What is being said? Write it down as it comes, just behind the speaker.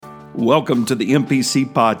Welcome to the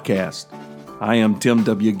MPC Podcast. I am Tim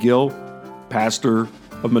W. Gill, pastor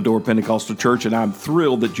of Medora Pentecostal Church, and I'm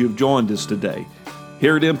thrilled that you've joined us today.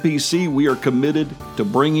 Here at MPC, we are committed to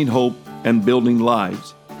bringing hope and building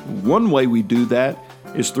lives. One way we do that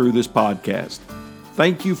is through this podcast.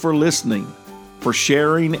 Thank you for listening, for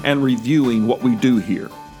sharing and reviewing what we do here.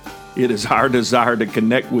 It is our desire to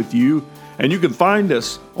connect with you, and you can find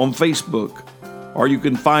us on Facebook, or you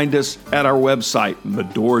can find us at our website,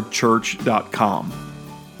 medorachurch.com.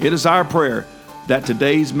 It is our prayer that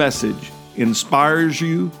today's message inspires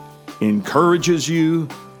you, encourages you,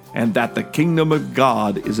 and that the kingdom of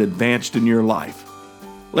God is advanced in your life.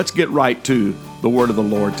 Let's get right to the word of the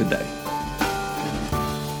Lord today.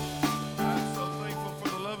 I'm so thankful for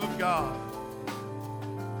the love of God.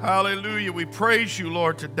 Hallelujah. We praise you,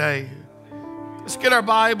 Lord, today. Let's get our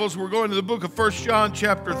Bibles. We're going to the book of 1 John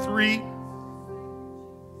chapter 3.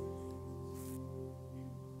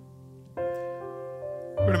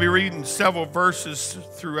 We're going to be reading several verses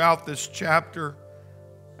throughout this chapter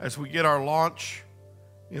as we get our launch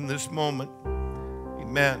in this moment.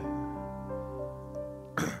 Amen.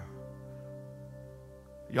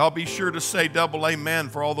 Y'all be sure to say double amen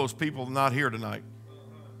for all those people not here tonight.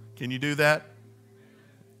 Can you do that?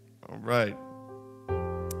 All right.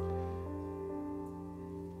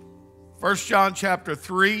 1 John chapter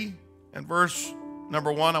 3 and verse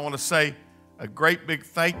number 1, I want to say a great big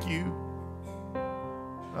thank you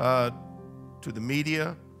to the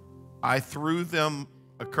media. I threw them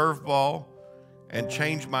a curveball and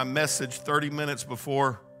changed my message 30 minutes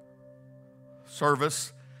before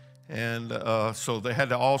service. And so they had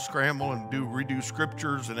to all scramble and redo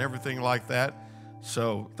scriptures and everything like that.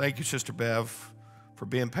 So thank you, Sister Bev, for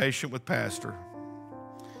being patient with Pastor.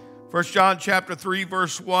 1 John chapter 3,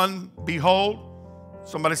 verse 1, behold,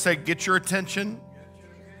 somebody say, get your attention.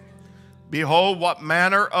 Behold, what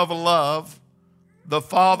manner of love the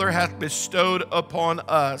Father hath bestowed upon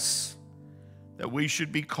us, that we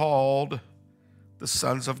should be called the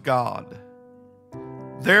sons of God.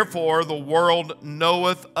 Therefore the world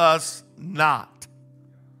knoweth us not,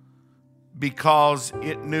 because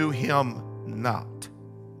it knew him not.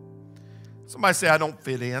 Somebody say, I don't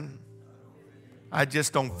fit in. I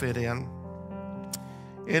just don't fit in.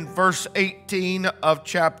 In verse 18 of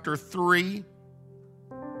chapter 3,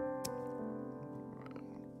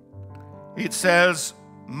 it says,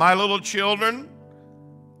 my little children,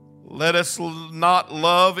 let us not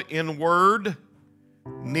love in word,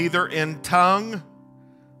 neither in tongue,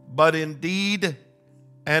 but in deed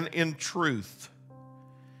and in truth.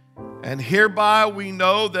 And hereby we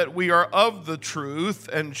know that we are of the truth,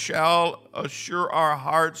 and shall assure our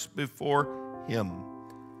hearts before him.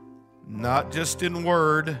 Not just in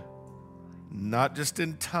word, not just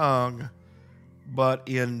in tongue, but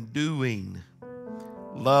in doing.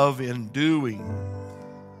 Love in doing.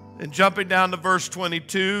 And jumping down to verse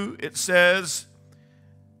 22, it says,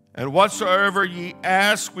 and whatsoever ye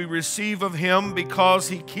ask, we receive of him, because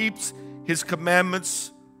he keeps his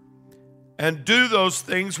commandments and do those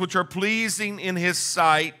things which are pleasing in his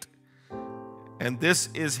sight. And this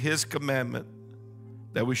is his commandment,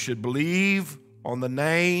 that we should believe on the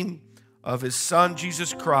name of his Son,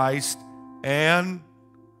 Jesus Christ, and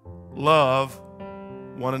love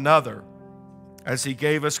one another, as he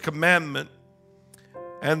gave us commandment.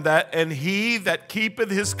 And he that keepeth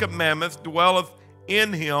his commandments dwelleth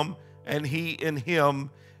in him, and he in him,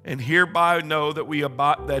 and hereby know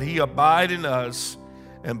that he abide in us,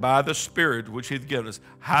 and by the Spirit which he hath given us.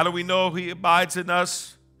 How do we know he abides in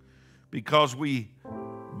us? Because we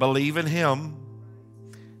believe in him,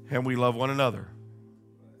 and we love one another.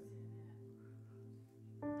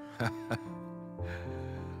 I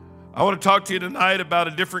want to talk to you tonight about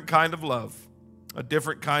a different kind of love. A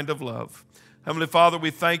different kind of love. Heavenly Father,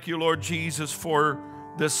 we thank you, Lord Jesus, for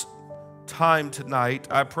this time tonight.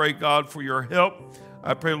 I pray, God, for your help.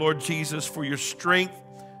 I pray, Lord Jesus, for your strength.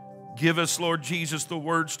 Give us, Lord Jesus, the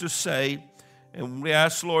words to say. And we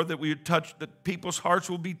ask, Lord, that people's hearts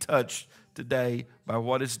will be touched today by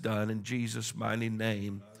what is done in Jesus' mighty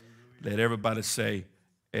name. Let everybody say,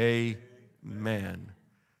 amen.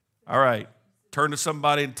 All right. Turn to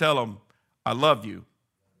somebody and tell them, I love you.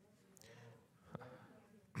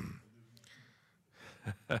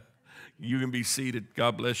 You can be seated.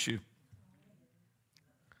 God bless you.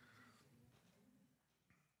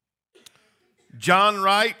 John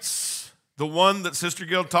writes, the one that Sister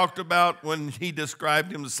Gill talked about when he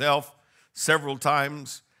described himself several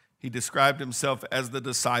times, he described himself as the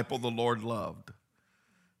disciple the Lord loved.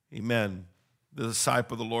 Amen. The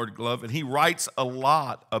disciple the Lord loved. And he writes a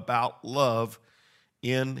lot about love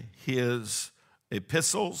in his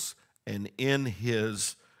epistles and in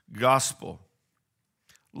his gospel.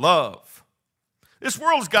 Love. This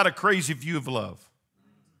world's got a crazy view of love.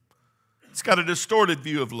 It's got a distorted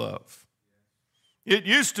view of love. It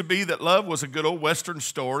used to be that love was a good old Western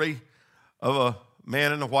story of a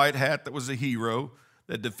man in a white hat that was a hero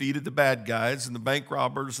that defeated the bad guys and the bank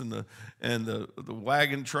robbers and the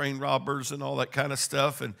wagon train robbers and all that kind of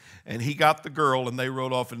stuff. And he got the girl and they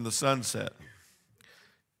rode off into the sunset.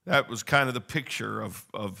 That was kind of the picture of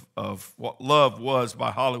what love was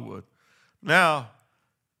by Hollywood. Now,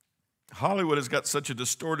 Hollywood has got such a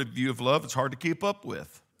distorted view of love, it's hard to keep up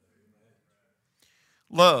with.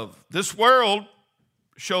 Love. This world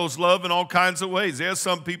shows love in all kinds of ways. There's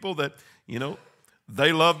some people that,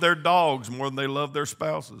 they love their dogs more than they love their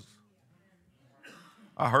spouses.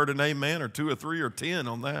 I heard an amen or 2 or 3 or 10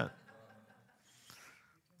 on that.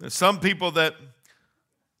 There's some people that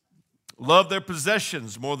love their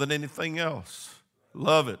possessions more than anything else.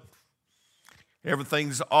 Love it.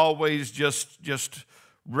 Everything's always just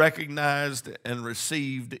recognized and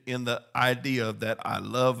received in the idea that I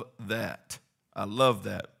love that. I love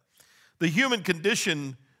that. The human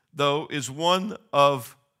condition, though, is one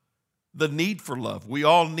of the need for love. We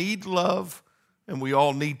all need love, and we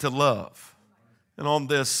all need to love. And on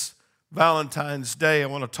this Valentine's Day, I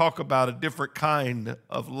want to talk about a different kind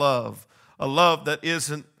of love, a love that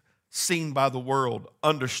isn't seen by the world,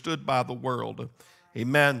 understood by the world.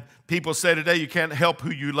 Amen. People say today you can't help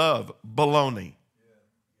who you love. Baloney.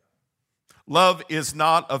 Love is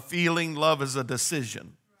not a feeling. Love is a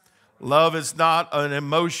decision. Love is not an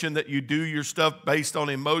emotion that you do your stuff based on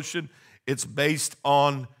emotion. It's based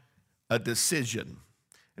on a decision.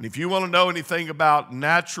 And if you want to know anything about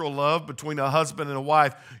natural love between a husband and a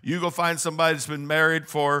wife, you go find somebody that's been married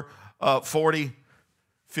for 40,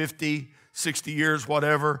 50, 60 years,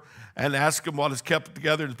 whatever, and ask them what has kept it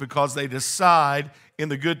together. It's because they decide in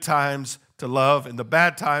the good times to love, in the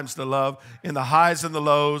bad times to love, in the highs and the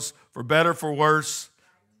lows, for better, for worse,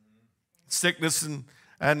 sickness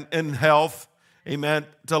and health, amen,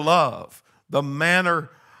 to love. The manner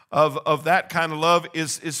of that kind of love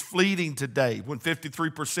is fleeting today. When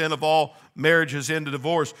 53% of all marriages end in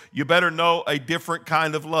divorce, you better know a different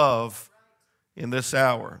kind of love in this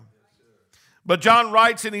hour. But John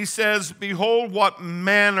writes and he says, behold what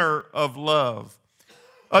manner of love,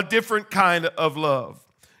 a different kind of love.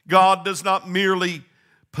 God does not merely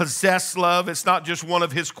possess love. It's not just one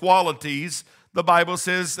of his qualities. The Bible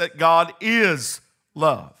says that God is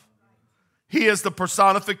love. He is the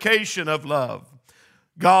personification of love.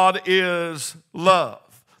 God is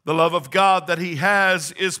love. The love of God that he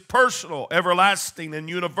has is personal, everlasting, and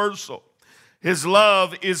universal. His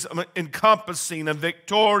love is encompassing and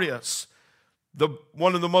victorious.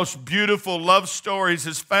 One of the most beautiful love stories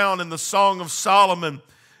is found in the Song of Solomon.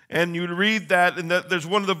 And you read that, and there's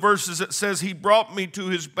one of the verses that says, he brought me to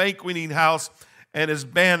his banqueting house, and his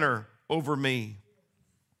banner over me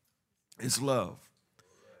is love.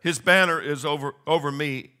 His banner is over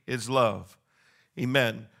me is love.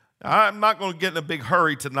 Amen. I'm not going to get in a big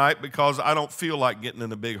hurry tonight because I don't feel like getting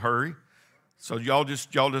in a big hurry. So y'all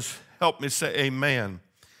just help me say amen.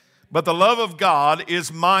 But the love of God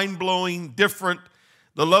is mind-blowing, different.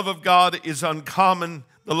 The love of God is uncommon.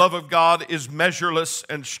 The love of God is measureless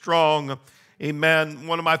and strong. Amen.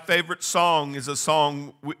 One of my favorite songs is a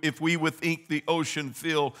song, if we with ink the ocean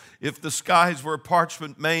fill, if the skies were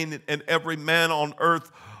parchment made, and every man on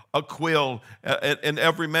earth a quill, and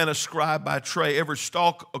every man a scribe by trade, every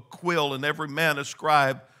stalk a quill, and every man a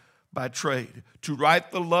scribe by trade. To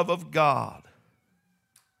write the love of God,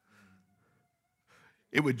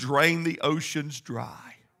 it would drain the oceans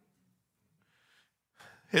dry.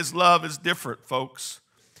 His love is different, folks.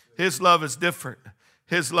 His love is different.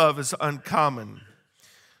 His love is uncommon.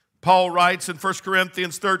 Paul writes in 1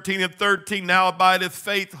 Corinthians 13:13, now abideth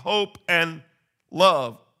faith, hope, and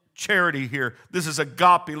love. Charity here. This is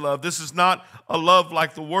agape love. This is not a love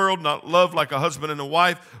like the world, not love like a husband and a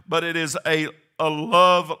wife, but it is a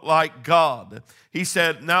love like God. He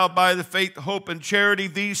said, now by the faith, hope, and charity,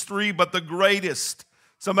 these three, but the greatest,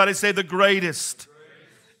 somebody say the greatest,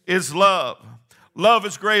 is love. Love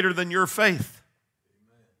is greater than your faith.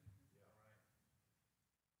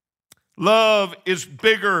 Love is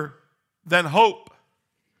bigger than hope.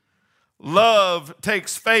 Love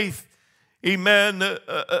takes faith, amen,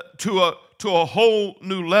 to a whole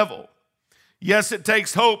new level. Yes, it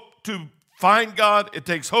takes hope to find God. It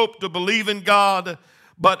takes hope to believe in God.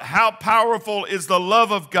 But how powerful is the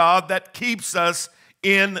love of God that keeps us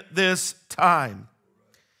in this time?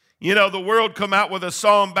 You know, the world come out with a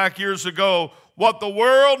song back years ago, what the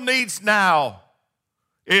world needs now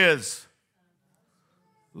is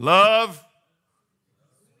love.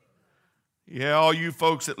 Yeah, all you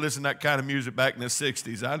folks that listen to that kind of music back in the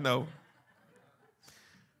 60s, I know.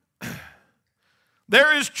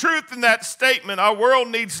 There is truth in that statement. Our world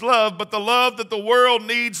needs love, but the love that the world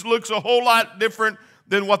needs looks a whole lot different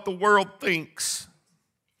than what the world thinks.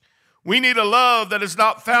 We need a love that is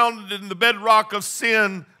not founded in the bedrock of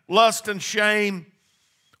sin, lust, and shame,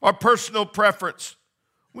 or personal preference.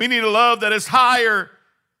 We need a love that is higher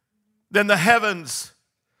than the heavens,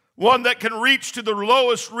 one that can reach to the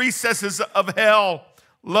lowest recesses of hell.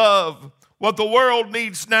 Love. What the world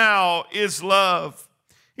needs now is love.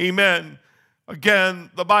 Amen.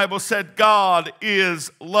 Again, the Bible said God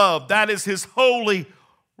is love. That is his holy,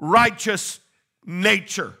 righteous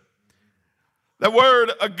nature. The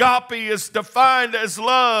word agape is defined as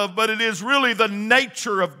love, but it is really the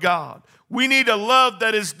nature of God. We need a love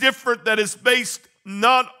that is different, that is based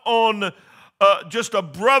not on just a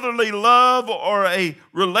brotherly love or a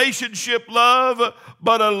relationship love,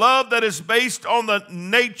 but a love that is based on the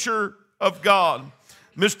nature of God.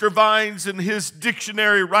 Mr. Vines in his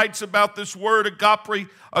dictionary writes about this word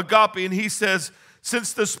agape, and he says,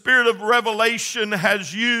 since the spirit of revelation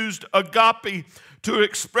has used agape to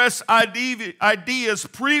express ideas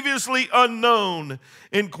previously unknown,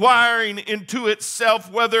 inquiring into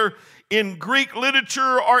itself, whether in Greek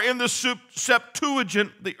literature or in the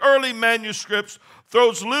Septuagint, the early manuscripts,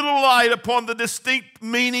 throws little light upon the distinct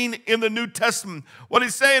meaning in the New Testament. What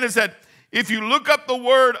he's saying is that if you look up the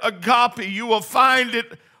word agape, you will find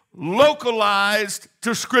it localized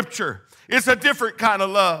to Scripture. It's a different kind of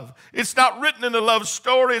love. It's not written in a love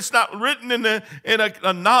story. It's not written in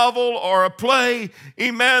a novel or a play,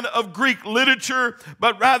 amen, of Greek literature,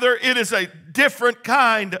 but rather it is a different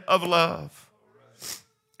kind of love.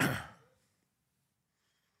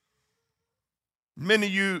 Many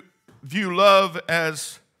of you view love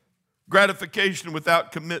as gratification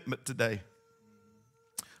without commitment today.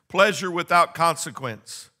 Pleasure without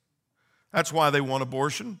consequence. That's why they want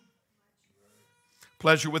abortion.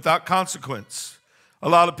 Pleasure without consequence. A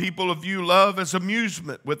lot of people view love as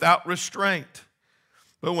amusement without restraint.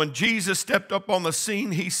 But when Jesus stepped up on the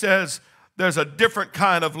scene, he says there's a different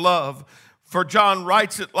kind of love. For John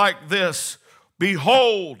writes it like this: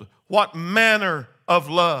 behold, what manner of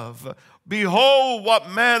love. Behold, what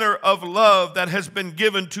manner of love that has been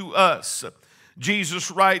given to us. Jesus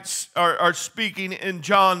writes, or speaking in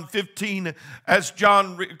John 15, as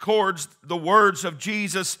John records the words of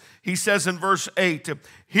Jesus, he says in verse 8,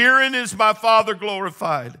 herein is my Father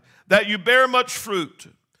glorified, that you bear much fruit.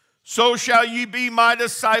 So shall ye be my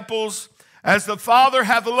disciples. As the Father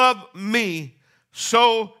hath loved me,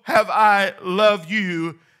 so have I loved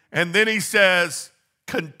you. And then he says,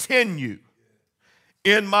 continue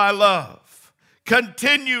in my love.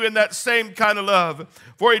 Continue in that same kind of love.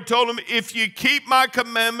 For he told him, if you keep my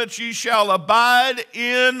commandments, ye shall abide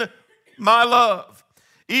in my love,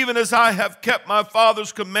 even as I have kept my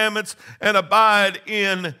Father's commandments and abide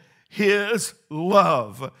in his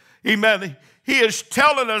love. Amen. He is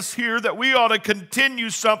telling us here that we ought to continue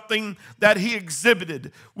something that he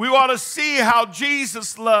exhibited. We ought to see how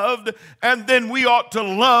Jesus loved, and then we ought to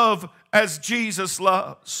love as Jesus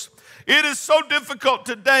loves. It is so difficult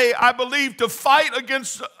today, I believe, to fight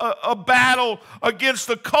against a battle against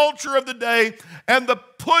the culture of the day and the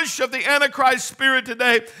push of the Antichrist spirit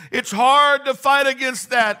today. It's hard to fight against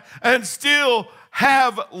that and still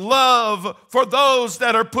have love for those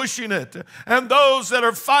that are pushing it and those that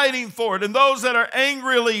are fighting for it and those that are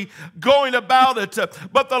angrily going about it.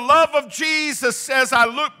 But the love of Jesus says, I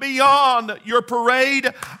look beyond your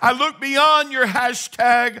parade. I look beyond your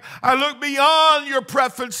hashtag. I look beyond your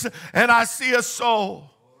preference, and I see a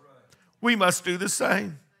soul. We must do the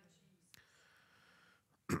same.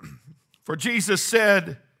 For Jesus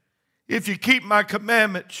said, if you keep my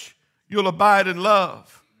commandments, you'll abide in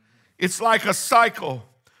love. It's like a cycle.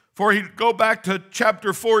 For he go back to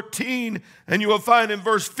chapter 14, and you will find in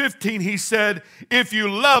verse 15, he said, if you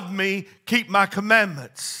love me, keep my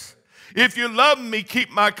commandments. If you love me, keep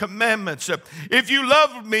my commandments. If you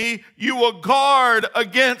love me, you will guard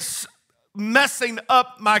against messing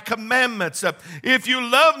up my commandments. If you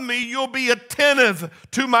love me, you'll be attentive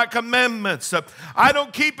to my commandments. I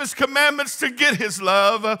don't keep his commandments to get his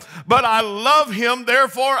love, but I love him,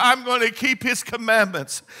 therefore I'm going to keep his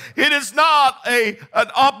commandments. It is not an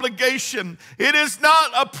obligation. It is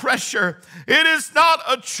not a pressure. It is not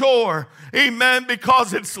a chore. Amen,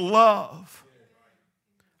 because it's love.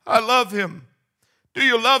 I love him. Do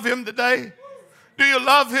you love him today? Do you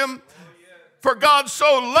love him? For God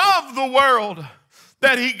so loved the world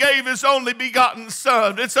that he gave his only begotten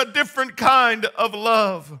Son. It's a different kind of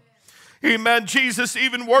love. Amen. Jesus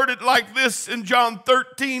even worded like this in John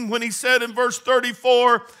 13 when he said in verse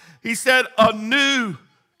 34, He said, a new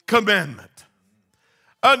commandment.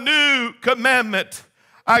 A new commandment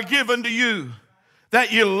I give unto you,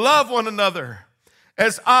 that you love one another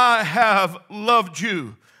as I have loved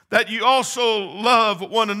you, that you also love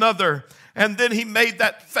one another. And then he made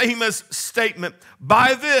that famous statement,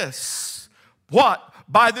 by this, what?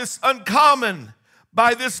 By this uncommon,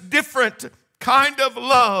 by this different kind of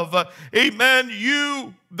love, amen,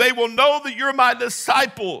 they will know that you're my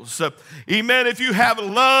disciples, amen, if you have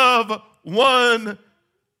love one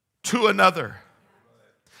to another.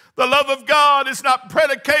 The love of God is not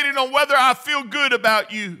predicated on whether I feel good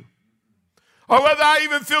about you or whether I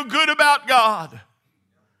even feel good about God.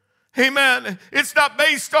 Amen. It's not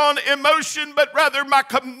based on emotion, but rather my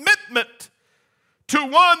commitment to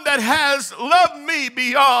one that has loved me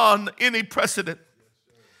beyond any precedent.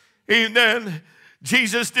 Amen.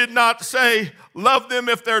 Jesus did not say, love them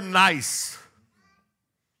if they're nice.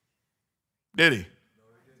 Did he?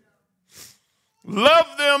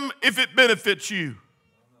 Love them if it benefits you.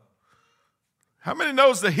 How many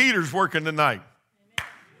knows the heater's working tonight?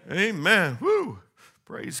 Amen. Woo.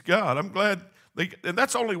 Praise God. I'm glad. And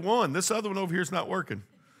that's only one. This other one over here is not working.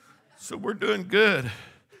 So we're doing good.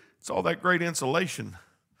 It's all that great insulation.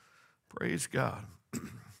 Praise God.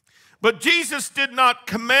 But Jesus did not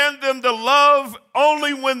command them to love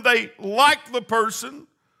only when they liked the person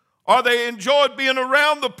or they enjoyed being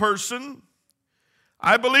around the person.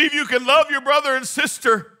 I believe you can love your brother and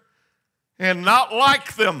sister and not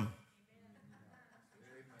like them.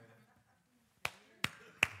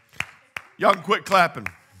 Y'all can quit clapping.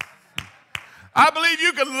 I believe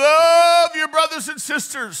you can love your brothers and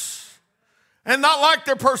sisters and not like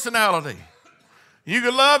their personality. You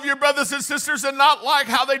can love your brothers and sisters and not like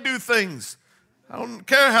how they do things. I don't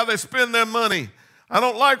care how they spend their money. I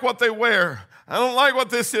don't like what they wear. I don't like what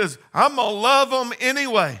this is. I'm going to love them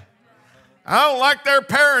anyway. I don't like their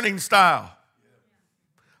parenting style.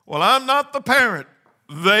 Well, I'm not the parent.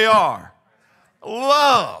 They are.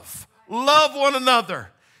 Love one another.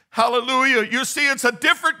 Hallelujah. You see, it's a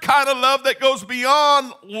different kind of love that goes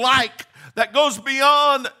beyond like, that goes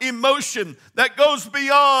beyond emotion, that goes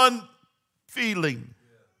beyond feeling.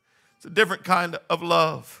 It's a different kind of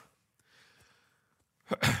love.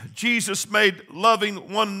 Jesus made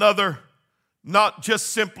loving one another not just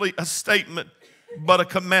simply a statement, but a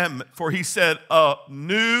commandment. For he said, a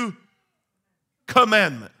new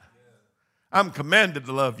commandment. I'm commanded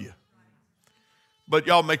to love you. But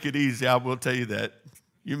y'all make it easy, I will tell you that.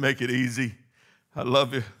 You make it easy. I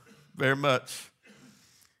love you very much.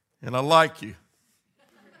 And I like you.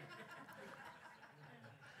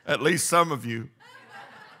 At least some of you.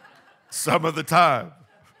 Some of the time.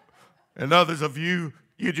 And others of you,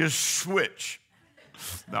 you just switch.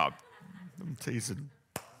 No, I'm teasing.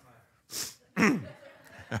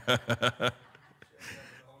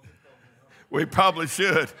 We probably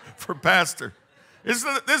should for pastor. This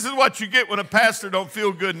is what you get when a pastor don't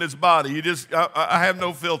feel good in his body. You just, I have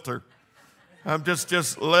no filter. I'm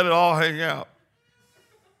just let it all hang out.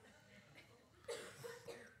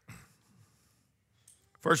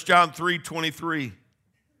 1 John 3:23.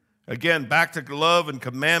 Again, back to love and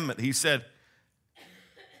commandment. He said,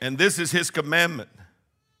 and this is his commandment,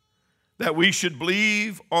 that we should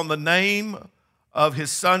believe on the name of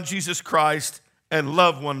his Son, Jesus Christ, and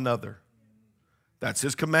love one another. That's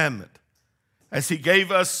his commandment. As he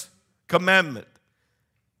gave us commandment.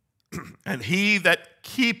 And he that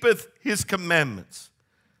keepeth his commandments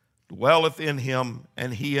dwelleth in him,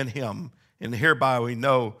 and he in him. And hereby we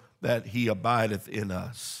know that he abideth in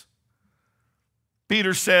us.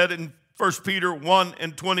 Peter said in 1 Peter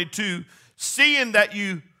 1:22,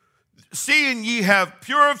 seeing ye have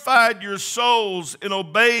purified your souls in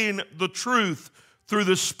obeying the truth through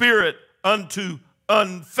the Spirit unto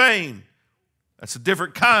unfeigned. That's a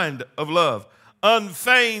different kind of love.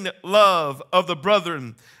 Unfeigned love of the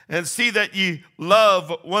brethren, and see that ye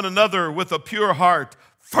love one another with a pure heart,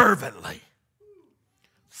 fervently.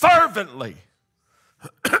 Fervently.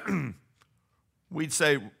 We'd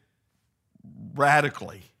say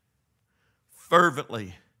radically.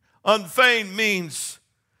 Fervently. Unfeigned means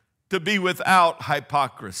to be without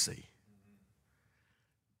hypocrisy.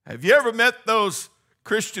 Have you ever met those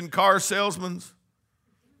Christian car salesmen?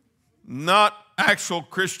 Not actual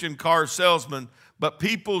Christian car salesmen, but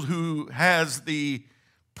people who has the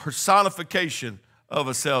personification of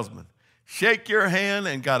a salesman. Shake your hand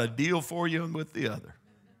and got a deal for you with the other.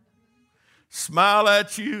 Smile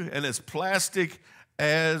at you and as plastic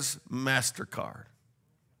as MasterCard.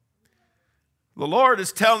 The Lord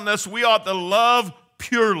is telling us we ought to love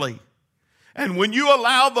purely. And when you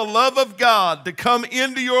allow the love of God to come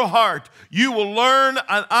into your heart, you will learn,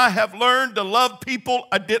 and I have learned to love people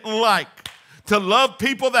I didn't like. To love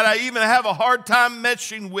people that I even have a hard time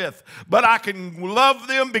meshing with. But I can love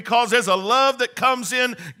them because there's a love that comes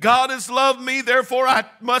in. God has loved me, therefore I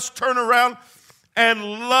must turn around and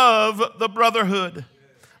love the brotherhood.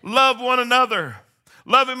 Love one another.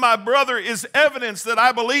 Loving my brother is evidence that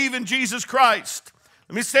I believe in Jesus Christ.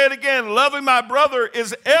 Let me say it again. Loving my brother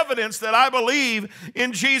is evidence that I believe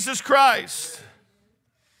in Jesus Christ.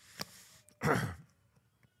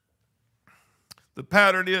 The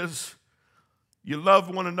pattern is you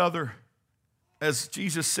love one another as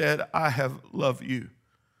Jesus said, I have loved you.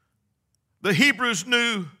 The Hebrews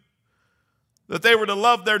knew that they were to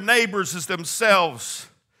love their neighbors as themselves.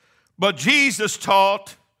 But Jesus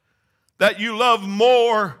taught that you love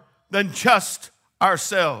more than just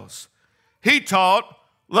ourselves. He taught,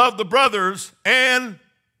 love the brothers and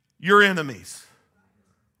your enemies.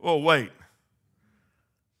 Oh, wait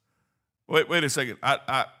a second.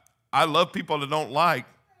 I love people that don't like.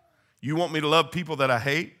 You want me to love people that I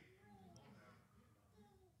hate?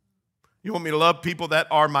 You want me to love people that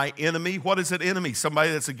are my enemy? What is an enemy?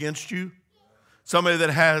 Somebody that's against you? Somebody that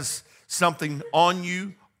has something on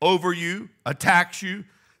you, over you, attacks you,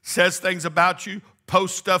 says things about you,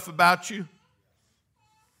 posts stuff about you?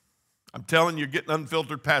 I'm telling you, you're getting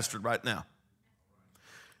unfiltered pastored right now.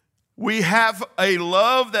 We have a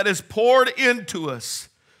love that is poured into us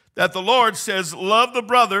that the Lord says, love the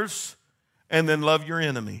brothers and then love your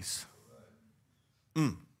enemies.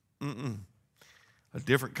 A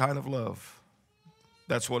different kind of love.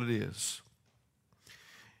 That's what it is.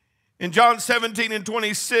 In John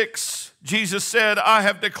 17:26, Jesus said, I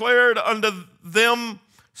have declared unto them,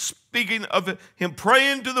 speaking of him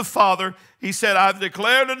praying to the Father, he said, I've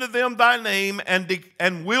declared unto them thy name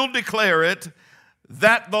and will declare it,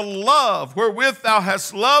 that the love wherewith thou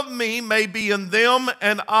hast loved me may be in them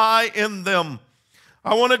and I in them.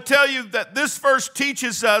 I want to tell you that this verse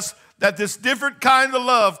teaches us that this different kind of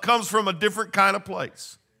love comes from a different kind of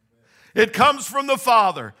place. It comes from the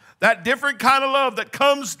Father. That different kind of love that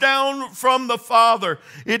comes down from the Father.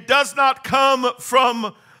 It does not come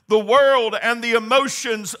from the world and the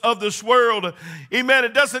emotions of this world. Amen.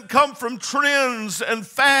 It doesn't come from trends and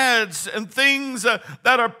fads and things that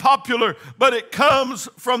are popular, but it comes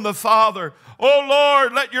from the Father. Oh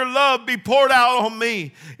Lord, let your love be poured out on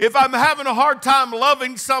me. If I'm having a hard time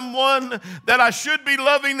loving someone that I should be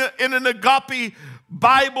loving in an agape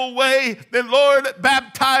Bible way, then Lord,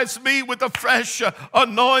 baptize me with a fresh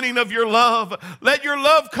anointing of your love. Let your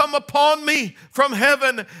love come upon me from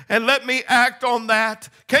heaven and let me act on that.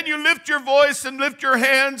 Can you lift your voice and lift your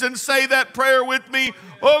hands and say that prayer with me?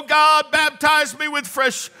 Oh God, baptize me with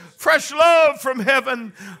fresh love from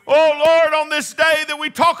heaven. Oh Lord, on this day that we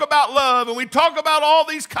talk about love and we talk about all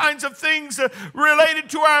these kinds of things related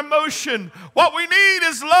to our emotion, what we need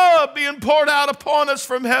is love being poured out upon us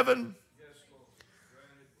from heaven.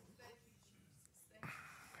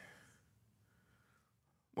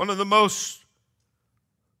 One of the most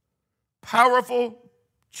powerful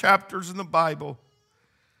chapters in the Bible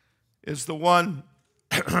is the one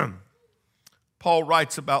Paul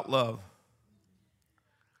writes about love.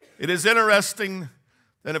 It is interesting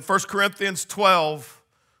that in 1 Corinthians 12,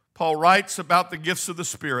 Paul writes about the gifts of the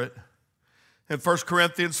Spirit. In 1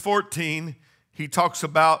 Corinthians 14, he talks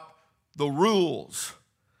about the rules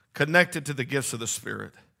connected to the gifts of the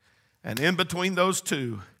Spirit. And in between those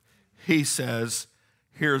two, he says,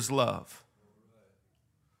 here's love.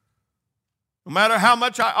 No matter how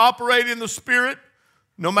much I operate in the Spirit,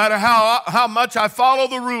 no matter how much I follow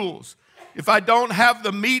the rules, if I don't have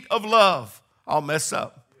the meat of love, I'll mess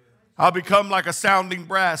up. I'll become like a sounding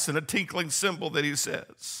brass and a tinkling cymbal that he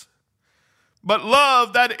says. But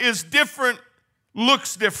love that is different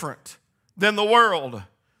looks different than the world.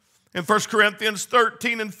 In 1 Corinthians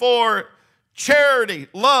 13:4, charity,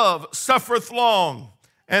 love, suffereth long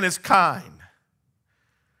and is kind.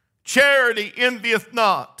 Charity envieth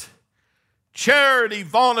not. Charity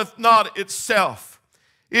vaunteth not itself,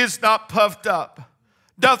 is not puffed up,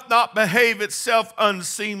 doth not behave itself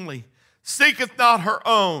unseemly, seeketh not her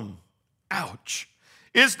own. Ouch.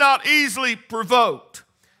 Is not easily provoked,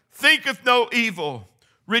 thinketh no evil,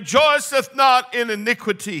 rejoiceth not in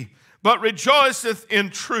iniquity, but rejoiceth in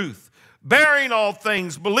truth, bearing all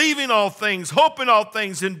things, believing all things, hoping all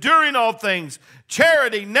things, enduring all things.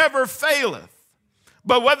 Charity never faileth.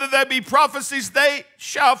 But whether there be prophecies, they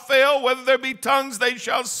shall fail. Whether there be tongues, they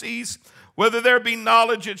shall cease. Whether there be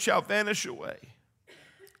knowledge, it shall vanish away.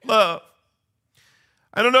 Love.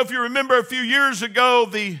 I don't know if you remember a few years ago,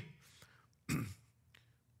 the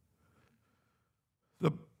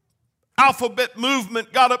alphabet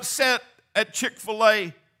movement got upset at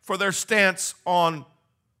Chick-fil-A for their stance on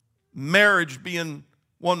marriage being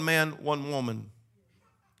one man, one woman.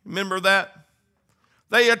 Remember that?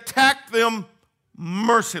 They attacked them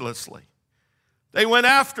mercilessly. They went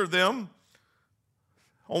after them.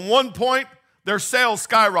 On one point, their sales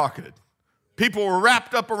skyrocketed. People were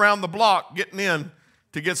wrapped up around the block getting in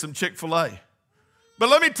to get some Chick-fil-A. But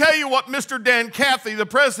let me tell you what Mr. Dan Cathy, the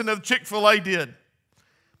president of Chick-fil-A, did.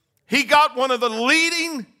 He got one of the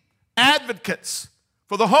leading advocates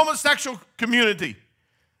for the homosexual community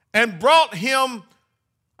and brought him,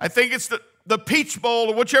 I think it's the Peach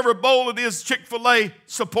Bowl or whichever bowl it is Chick-fil-A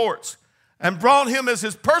supports, and brought him as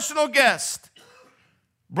his personal guest,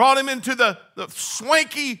 brought him into the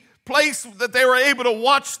swanky place that they were able to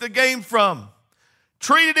watch the game from,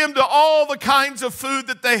 treated him to all the kinds of food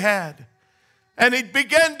that they had. And he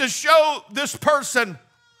began to show this person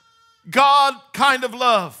God kind of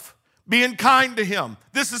love, being kind to him.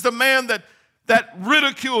 This is the man that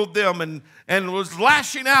ridiculed them and was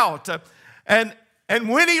lashing out. And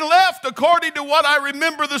when he left, according to what I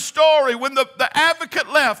remember the story, when the advocate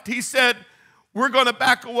left, he said, we're going to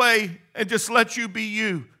back away and just let you be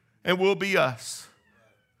you, and we'll be us.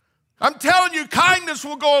 I'm telling you, kindness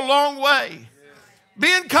will go a long way.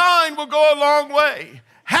 Being kind will go a long way.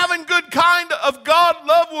 Having good kind of God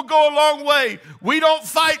love will go a long way. We don't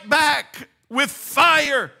fight back with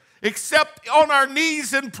fire except on our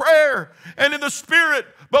knees in prayer and in the Spirit.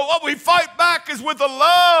 But what we fight back is with a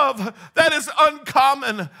love that is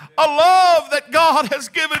uncommon, a love that God has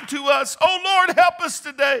given to us. Oh, Lord, help us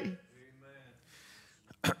today.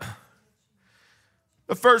 Amen.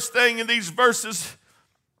 The first thing in these verses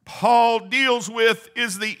Paul deals with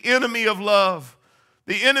is the enemy of love.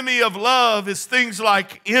 The enemy of love is things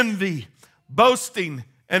like envy, boasting,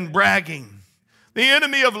 and bragging. The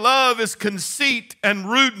enemy of love is conceit and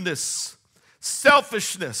rudeness,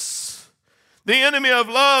 selfishness. The enemy of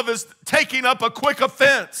love is taking up a quick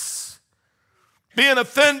offense, being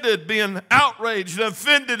offended, being outraged and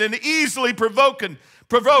offended and easily provoked,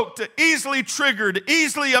 easily triggered,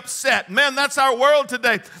 easily upset. Man, that's our world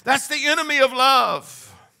today. That's the enemy of love.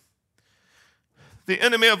 The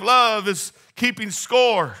enemy of love is keeping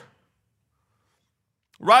score,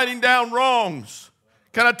 writing down wrongs.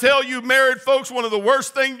 Can I tell you, married folks, one of the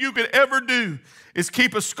worst things you could ever do is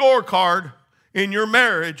keep a scorecard in your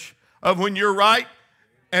marriage of when you're right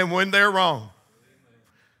and when they're wrong.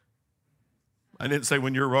 I didn't say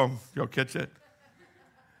when you're wrong. Y'all catch that?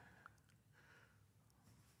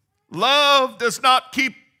 Love does not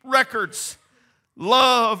keep records.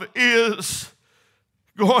 Love is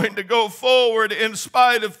going to go forward in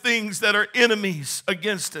spite of things that are enemies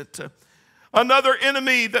against it. Another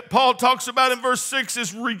enemy that Paul talks about in verse 6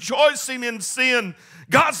 is rejoicing in sin.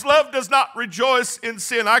 God's love does not rejoice in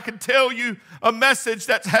sin. I can tell you a message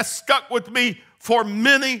that has stuck with me for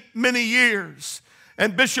many, many years.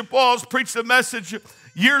 And Bishop Walls preached a message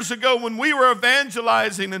years ago when we were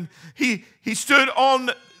evangelizing, and he stood on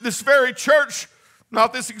this very church,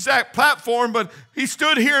 not this exact platform, but he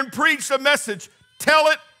stood here and preached a message. Tell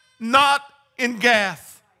it not in Gath.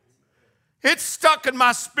 It's stuck in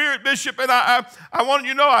my spirit, Bishop, and I want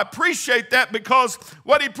you to know I appreciate that, because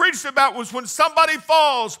what he preached about was when somebody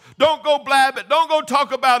falls, don't go blab it, don't go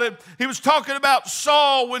talk about it. He was talking about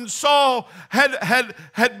Saul, when Saul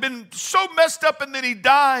had been so messed up and then he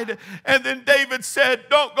died, and then David said,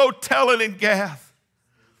 don't go tell it in Gath.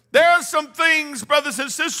 There are some things, brothers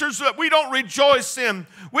and sisters, that we don't rejoice in.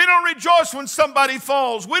 We don't rejoice when somebody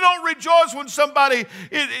falls. We don't rejoice when somebody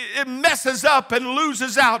it messes up and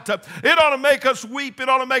loses out. It ought to make us weep. It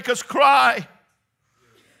ought to make us cry.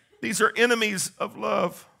 These are enemies of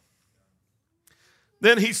love.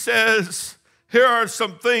 Then he says, here are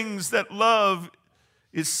some things that love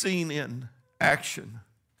is seen in action.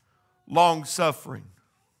 Long-suffering.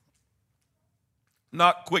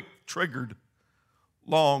 Not quick-triggered.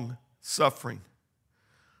 Long suffering,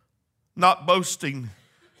 not boasting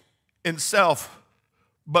in self,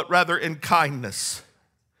 but rather in kindness.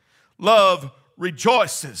 Love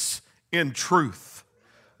rejoices in truth.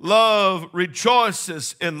 Love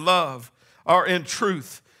rejoices in love, or in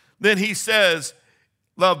truth. Then he says,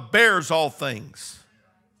 love bears all things.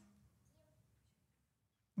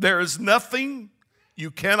 There is nothing you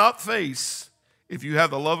cannot face if you have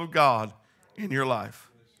the love of God in your life.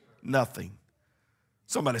 Nothing.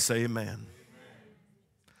 Somebody say amen.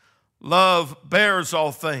 Love bears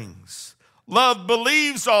all things. Love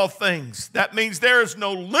believes all things. That means there is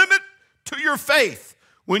no limit to your faith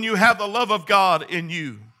when you have the love of God in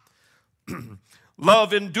you.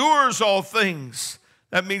 Love endures all things.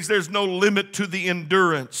 That means there's no limit to the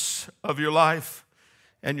endurance of your life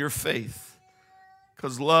and your faith.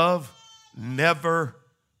 Because love never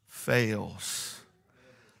fails.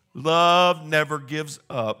 Love never gives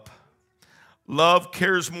up. Love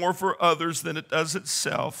cares more for others than it does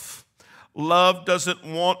itself. Love doesn't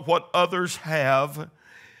want what others have.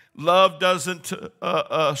 Love doesn't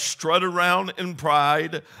strut around in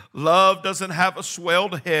pride. Love doesn't have a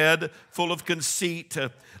swelled head full of conceit.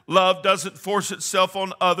 Love doesn't force itself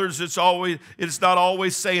on others. It's not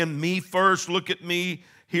always saying me first, look at me,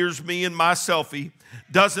 here's me and my selfie.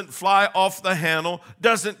 Doesn't fly off the handle,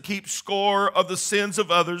 doesn't keep score of the sins of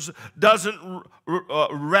others, doesn't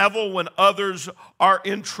revel when others are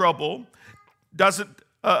in trouble, doesn't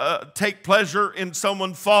take pleasure in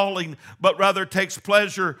someone falling, but rather takes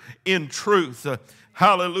pleasure in truth.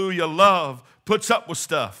 Hallelujah. Love puts up with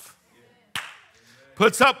stuff.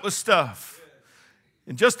 Puts up with stuff.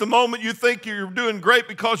 In just a moment you think you're doing great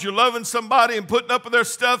because you're loving somebody and putting up with their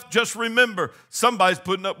stuff, just remember, somebody's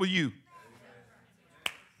putting up with you.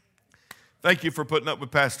 Thank you for putting up with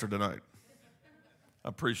Pastor tonight. I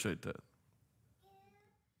appreciate that.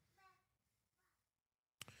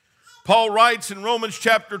 Paul writes in Romans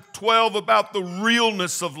chapter 12 about the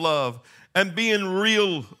realness of love and being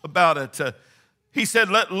real about it. He said,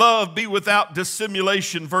 let love be without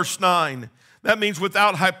dissimulation, verse 9. That means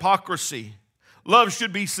without hypocrisy. Love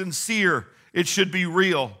should be sincere. It should be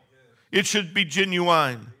real. It should be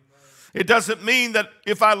genuine. It doesn't mean that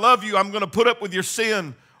if I love you, I'm going to put up with your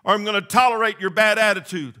sin or I'm going to tolerate your bad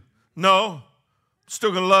attitude. No, I'm still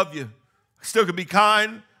going to love you. Still can be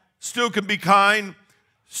kind. Still can be kind.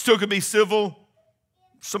 Still can be civil.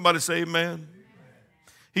 Somebody say amen.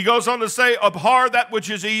 He goes on to say, abhor that which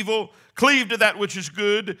is evil, cleave to that which is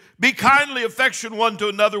good, be kindly affectioned one to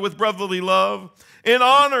another with brotherly love, in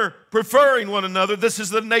honor preferring one another. This is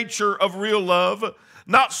the nature of real love.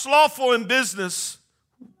 Not slothful in business.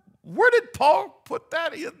 Where did Paul put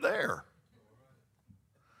that in there?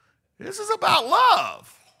 This is about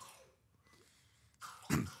love.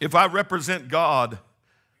 If I represent God,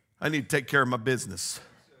 I need to take care of my business.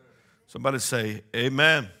 Somebody say,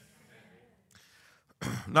 amen.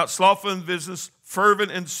 Not slothful in business,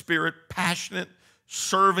 fervent in spirit, passionate,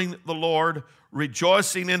 serving the Lord,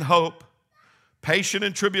 rejoicing in hope, patient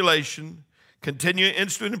in tribulation, continuing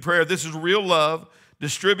instant in prayer. This is real love,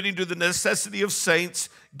 distributing to the necessity of saints,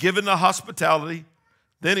 given to hospitality.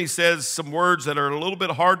 Then he says some words that are a little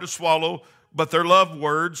bit hard to swallow, but they're love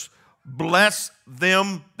words. Bless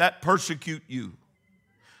them that persecute you.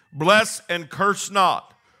 Bless and curse not.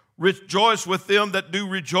 Rejoice with them that do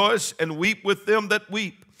rejoice, and weep with them that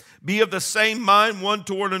weep. Be of the same mind one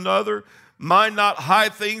toward another. Mind not high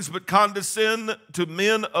things, but condescend to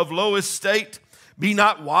men of low estate. Be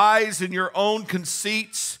not wise in your own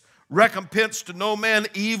conceits. Recompense to no man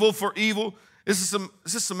evil for evil. This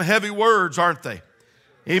is some heavy words, aren't they?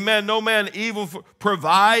 Amen. No man evil.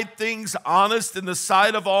 Provide things honest in the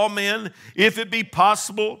sight of all men, if it be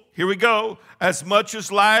possible. Here we go. As much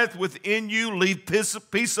as lieth within you, live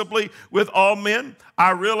peaceably with all men.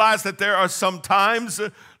 I realize that there are some times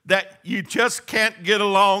that you just can't get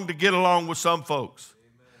along with some folks.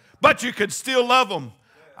 But you can still love them.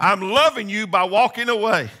 I'm loving you by walking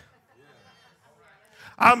away.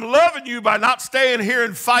 I'm loving you by not staying here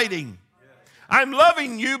and fighting. I'm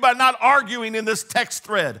loving you by not arguing in this text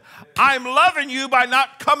thread. I'm loving you by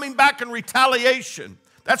not coming back in retaliation.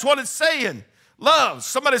 That's what it's saying. Love.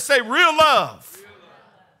 Somebody say real love.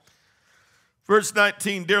 Verse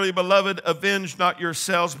 19, dearly beloved, avenge not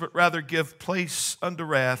yourselves, but rather give place unto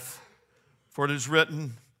wrath. For it is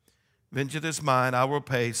written, vengeance is mine, I will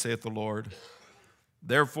pay, saith the Lord.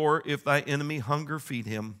 Therefore, if thy enemy hunger, feed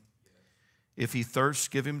him. If he thirsts,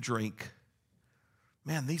 give him drink.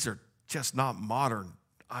 Man, these are just not modern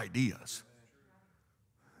ideas.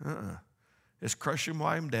 Let's crush him,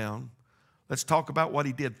 wipe him down. Let's talk about what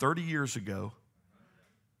he did 30 years ago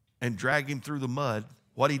and drag him through the mud.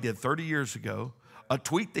 What he did 30 years ago. A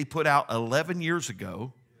tweet they put out 11 years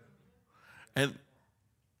ago. And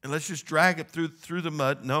let's just drag it through the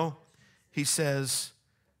mud. No, he says,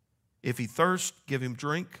 if he thirsts, give him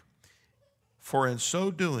drink. For in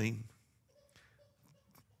so doing,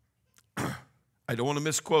 I don't want to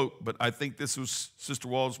misquote, but I think this was Sister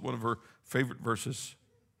Wall's one of her favorite verses.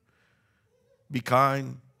 Be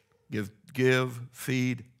kind, give,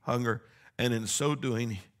 feed, hunger, and in so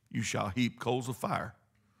doing, you shall heap coals of fire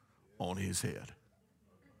on his head.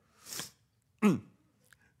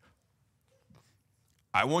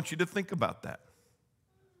 I want you to think about that.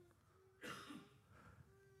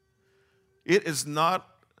 It is not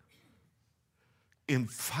in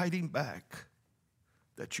fighting back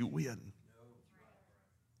that you win.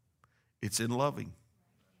 It's in loving.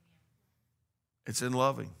 It's in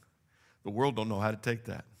loving. The world don't know how to take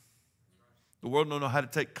that. The world don't know how to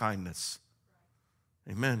take kindness.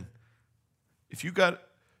 Amen. If you got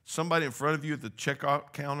somebody in front of you at the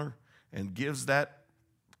checkout counter and gives that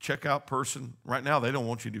checkout person, right now they don't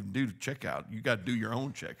want you to do the checkout. You got to do your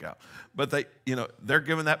own checkout. But they're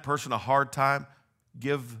giving that person a hard time.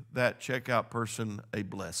 Give that checkout person a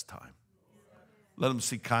blessed time. Let them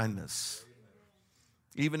see kindness.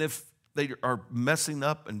 Even if they are messing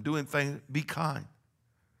up and doing things, be kind.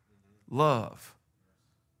 Love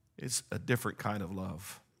is a different kind of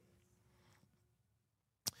love.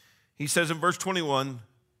 He says in verse 21,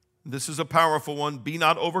 this is a powerful one, be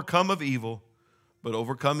not overcome of evil, but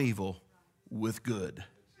overcome evil with good.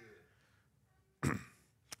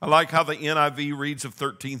 I like how the NIV reads of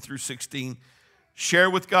 13 through 16. Share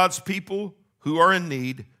with God's people who are in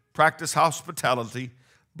need. Practice hospitality.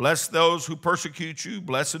 Bless those who persecute you.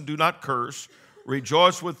 Bless and do not curse.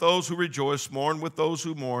 Rejoice with those who rejoice. Mourn with those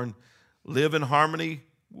who mourn. Live in harmony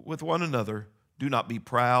with one another. Do not be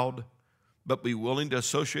proud, but be willing to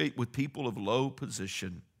associate with people of low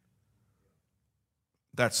position.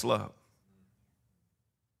 That's love.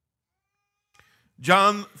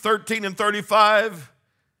 John 13 and 35,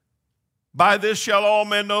 by this shall all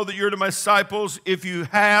men know that you're my disciples if you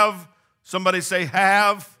have, somebody say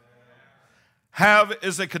have. Have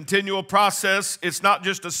is a continual process. It's not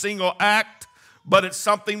just a single act, but it's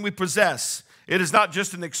something we possess. It is not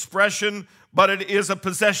just an expression, but it is a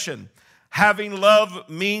possession. Having love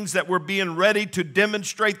means that we're being ready to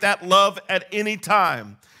demonstrate that love at any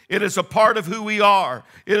time. It is a part of who we are.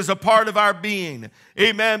 It is a part of our being.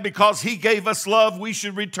 Amen. Because He gave us love, we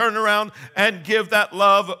should return around and give that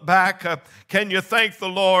love back. Can you thank the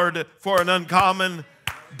Lord for an uncommon,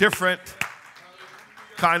 different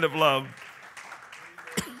kind of love?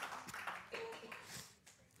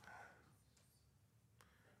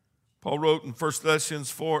 Paul wrote in 1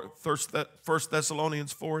 Thessalonians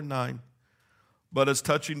 4 and 9, but as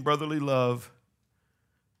touching brotherly love,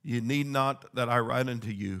 ye need not that I write unto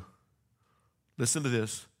you. Listen to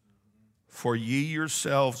this. For ye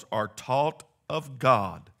yourselves are taught of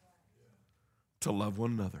God to love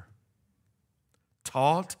one another.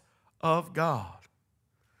 Taught of God.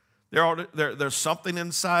 There's something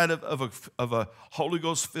inside of a Holy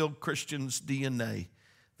Ghost-filled Christian's DNA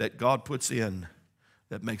that God puts in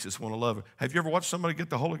that makes us want to love her. Have you ever watched somebody get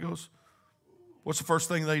the Holy Ghost? What's the first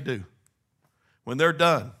thing they do? When they're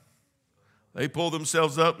done, they pull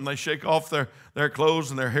themselves up and they shake off their clothes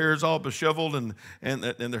and their hair is all disheveled and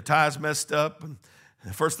their tie's messed up. And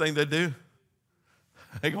the first thing they do,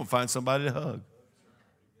 they're going to find somebody to hug.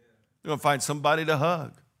 They're going to find somebody to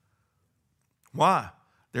hug. Why?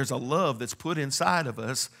 There's a love that's put inside of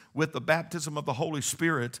us with the baptism of the Holy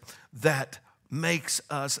Spirit that makes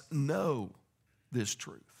us know this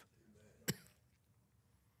truth.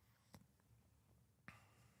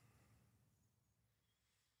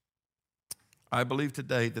 I believe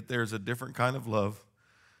today that there's a different kind of love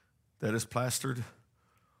that is plastered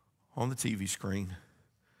on the TV screen.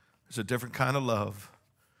 There's a different kind of love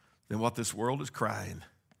than what this world is crying.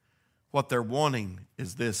 What they're wanting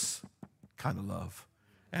is this kind of love.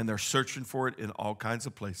 And they're searching for it in all kinds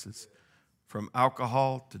of places, from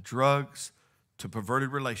alcohol to drugs to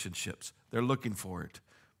perverted relationships. They're looking for it.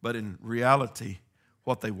 But in reality,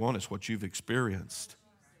 what they want is what you've experienced.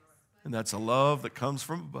 And that's a love that comes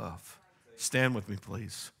from above. Stand with me,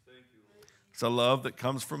 please. It's a love that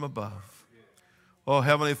comes from above. Oh,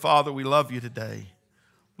 Heavenly Father, we love you today.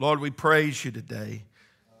 Lord, we praise you today.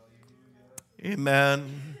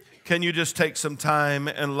 Amen. Can you just take some time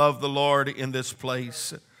and love the Lord in this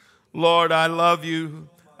place? Lord, I love you.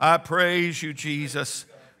 I praise you, Jesus,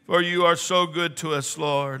 for you are so good to us,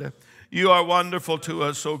 Lord. You are wonderful to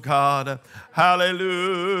us, oh God.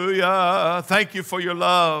 Hallelujah. Thank you for your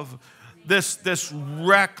love. This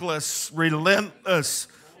reckless, relentless,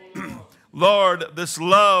 Lord, this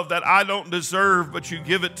love that I don't deserve, but you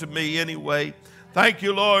give it to me anyway. Thank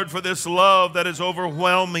you, Lord, for this love that is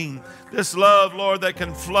overwhelming. This love, Lord, that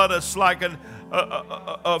can flood us like an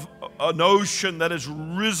ocean that has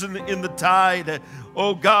risen in the tide.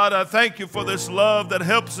 Oh, God, I thank you for this love that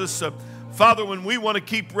helps us, Father, when we want to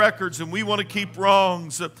keep records and we want to keep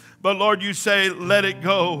wrongs. But, Lord, you say, let it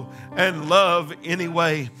go and love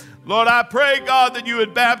anyway. Lord, I pray, God, that you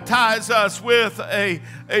would baptize us with a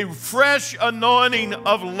fresh anointing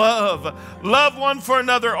of love. Love one for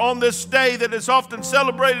another on this day that is often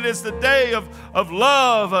celebrated as the day of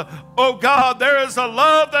love. Oh, God, there is a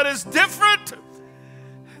love that is different.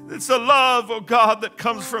 It's a love, oh, God, that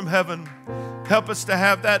comes from heaven. Help us to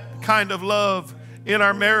have that kind of love in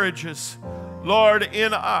our marriages. Lord,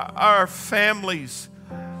 in our families,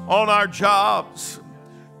 on our jobs.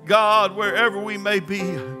 God, wherever we may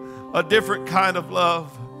be. a different kind of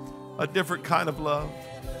love, a different kind of love.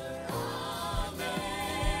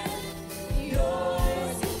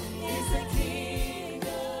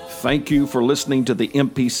 Thank you for listening to the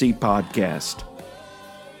MPC podcast.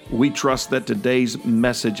 We trust that today's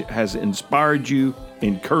message has inspired you,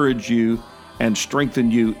 encouraged you, and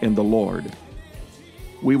strengthened you in the Lord.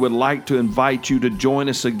 We would like to invite you to join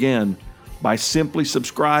us again by simply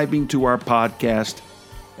subscribing to our podcast,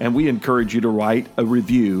 and we encourage you to write a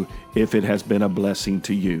review if it has been a blessing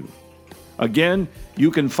to you. Again,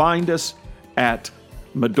 you can find us at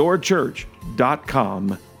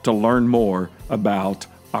medorachurch.com to learn more about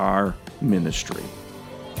our ministry.